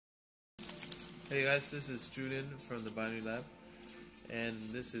Hey guys, this is Julian from the Binary Lab, and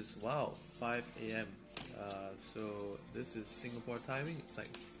this is 5 a.m. So this is Singapore timing. It's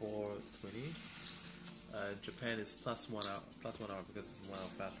like 4:20. Japan is plus 1 hour because it's 1 hour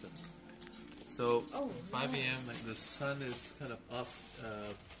faster. So 5 a.m. like the sun is kind of up,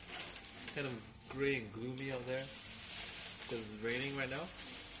 kind of gray and gloomy out there because it's raining right now.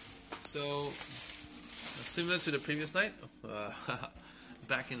 So similar to the previous night.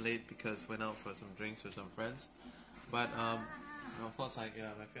 Back in late because went out for some drinks with some friends, but of course my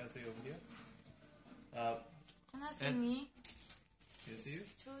fiance over here. Can I see me? Can I see you?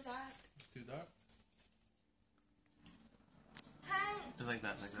 Too dark. Too dark? Hi. Like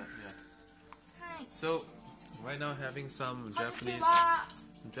that, yeah. Hi. So right now having some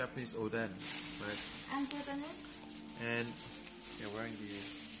Japanese oden, right? I'm Japanese. And you're wearing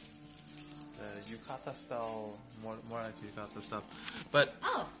the yukata style, more like yukata stuff. But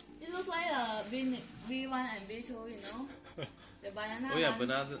it looks like a B1 and B2, you know? The banana. Oh yeah,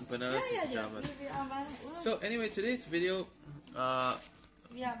 bananas and pajamas. So anyway, today's video,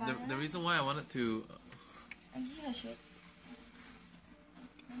 the reason why I wanted to make a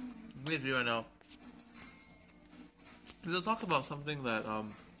video right now is to talk about something that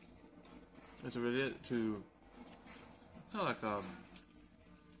is related to kind of like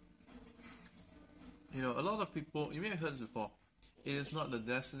a lot of people, you may have heard this before, it is not the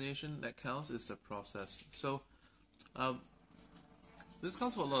destination that counts, it's the process. So this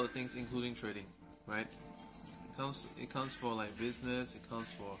counts for a lot of things, including trading, right? It counts for like business, it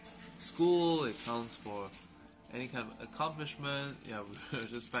counts for school, it counts for any kind of accomplishment. Yeah, we were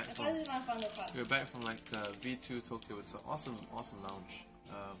just back from like V2 Tokyo. It's an awesome lounge,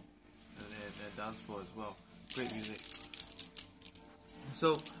 and dance floor as well. Great music.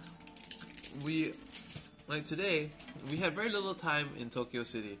 So today we had very little time in Tokyo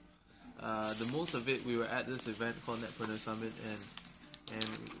City. The most of it we were at this event called Netpreneur Summit, and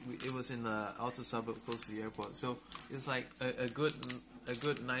it was in the outer suburb close to the airport. So it's like a good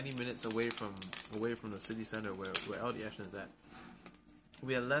 90 minutes away from the city center where all the action is at.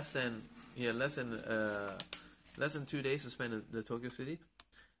 We had less than 2 days to spend in the Tokyo City,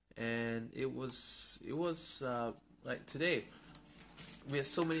 and it was like today. We had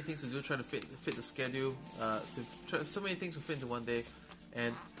so many things to do, trying to fit the schedule, so many things to fit into one day,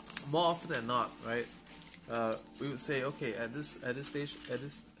 and more often than not, right? We would say, okay, at this stage, at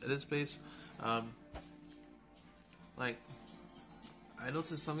this place, like I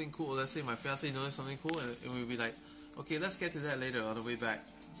noticed something cool. Let's say my fiance noticed something cool, and we'd be like, okay, let's get to that later on the way back.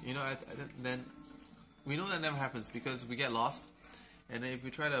 Then we know that never happens because we get lost, and then if we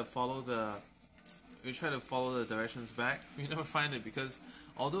try to follow the directions back, we never find it, because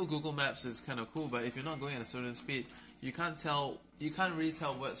although Google Maps is kind of cool, but if you're not going at a certain speed, you can't really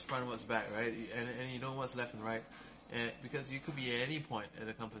tell what's front and what's back, right? And you know what's left and right, because you could be at any point at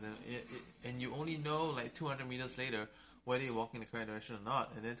the compass, and you only know like 200 meters later whether you're walking in the correct direction or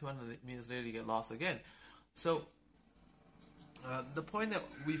not, and then 200 meters later you get lost again. So the point that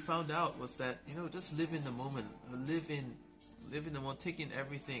we found out was that just live in the moment, live in the moment, take in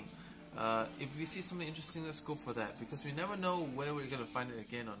everything. If we see something interesting, let's go for that, because we never know where we're going to find it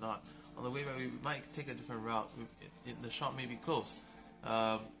again or not. On the way back, we might take a different route. The shop may be closed.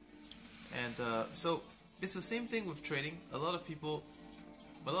 So it's the same thing with trading. A lot of people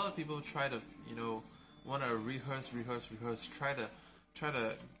try to, want to rehearse, try to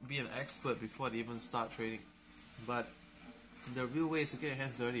be an expert before they even start trading. But the real way is to get your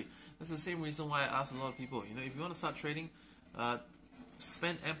hands dirty. That's the same reason why I ask a lot of people, if you want to start trading,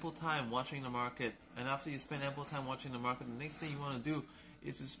 spend ample time watching the market, and after you spend ample time watching the market, the next thing you want to do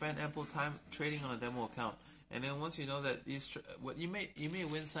is to spend ample time trading on a demo account. And then once you know that you may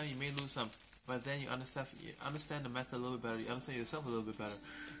win some, you may lose some, but then you understand the method a little bit better, you understand yourself a little bit better,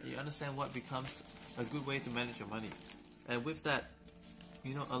 and you understand what becomes a good way to manage your money. And with that,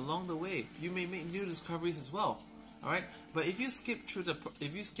 along the way, you may make new discoveries as well. All right, but if you skip through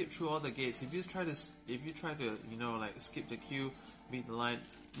all the gates, if you try to like skip the queue, beat the line,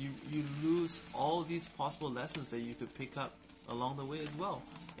 you lose all these possible lessons that you could pick up along the way as well.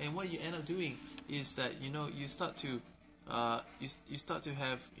 And what you end up doing is that you start to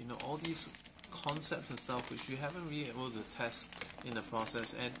have all these concepts and stuff which you haven't really able to test in the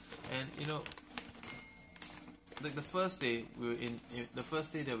process. And like the first day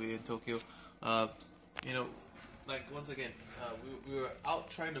that we were in Tokyo, like once again, we were out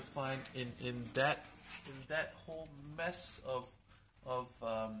trying to find in that whole mess of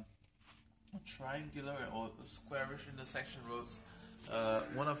triangular or squarish intersection roads,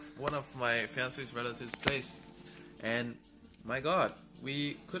 one of my fiance's relatives' place, and my God,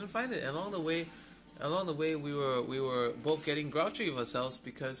 we couldn't find it. And along the way, we were both getting grouchy with ourselves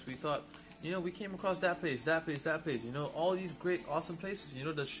because we thought, we came across that place, that place, that place. All these great, awesome places.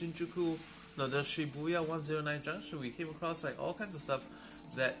 The Shinjuku, no, the Shibuya 109 Junction. We came across like all kinds of stuff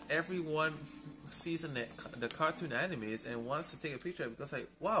that everyone sees in the cartoon animes and wants to take a picture of because, like,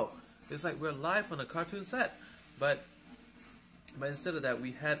 wow, it's like we're live on a cartoon set. But instead of that,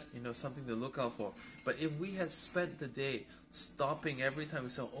 we had something to look out for. But if we had spent the day stopping every time we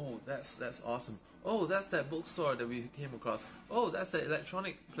saw, oh, that's awesome. Oh, that's that bookstore that we came across. Oh, that's that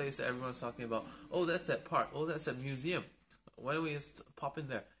electronic place that everyone's talking about. Oh, that's that park. Oh, that's that museum. Why don't we just pop in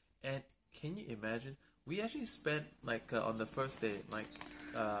there? And can you imagine? We actually spent on the first day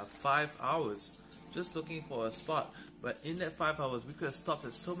 5 hours just looking for a spot. But in that 5 hours, we could have stopped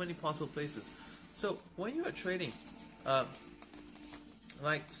at so many possible places. So when you are trading,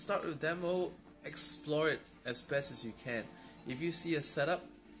 start with demo, explore it as best as you can. If you see a setup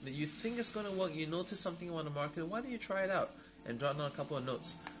that you think is going to work, you notice something you want to market, why don't you try it out and jot down a couple of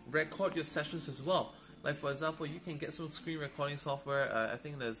notes. Record your sessions as well. Like for example, you can get some screen recording software. I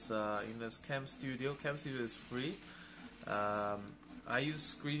think there's Cam Studio. Cam Studio is free. I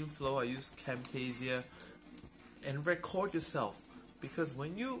use ScreenFlow. I use Camtasia, and record yourself, because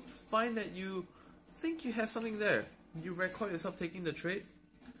when you find that you think you have something there, you record yourself taking the trade.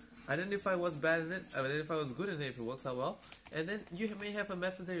 Identify what's bad in it, identify what's good in it if it works out well, and then you may have a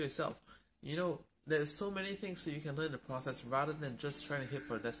method there yourself. There's so many things so you can learn the process rather than just trying to hit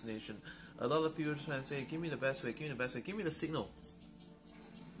for a destination. A lot of people just try and say, give me the best way, give me the best way, give me the signal.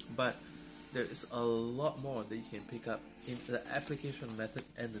 But there is a lot more that you can pick up in the application method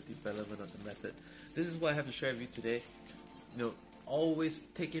and the development of the method. This is what I have to share with you today. Always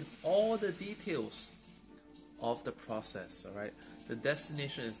take in all the details of the process, alright? The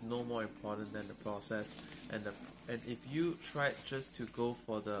destination is no more important than the process, and if you try just to go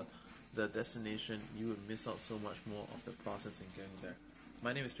for the destination, you will miss out so much more of the process in getting there.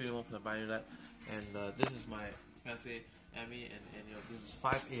 My name is 21 from the Binary Lab, and this is my fiancée Amy, and this is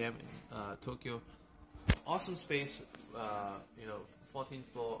 5 a.m. in Tokyo. Awesome space, 14th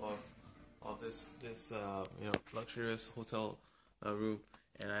floor of this luxurious hotel room,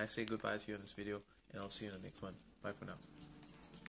 and I say goodbye to you in this video, and I'll see you in the next one. Bye for now.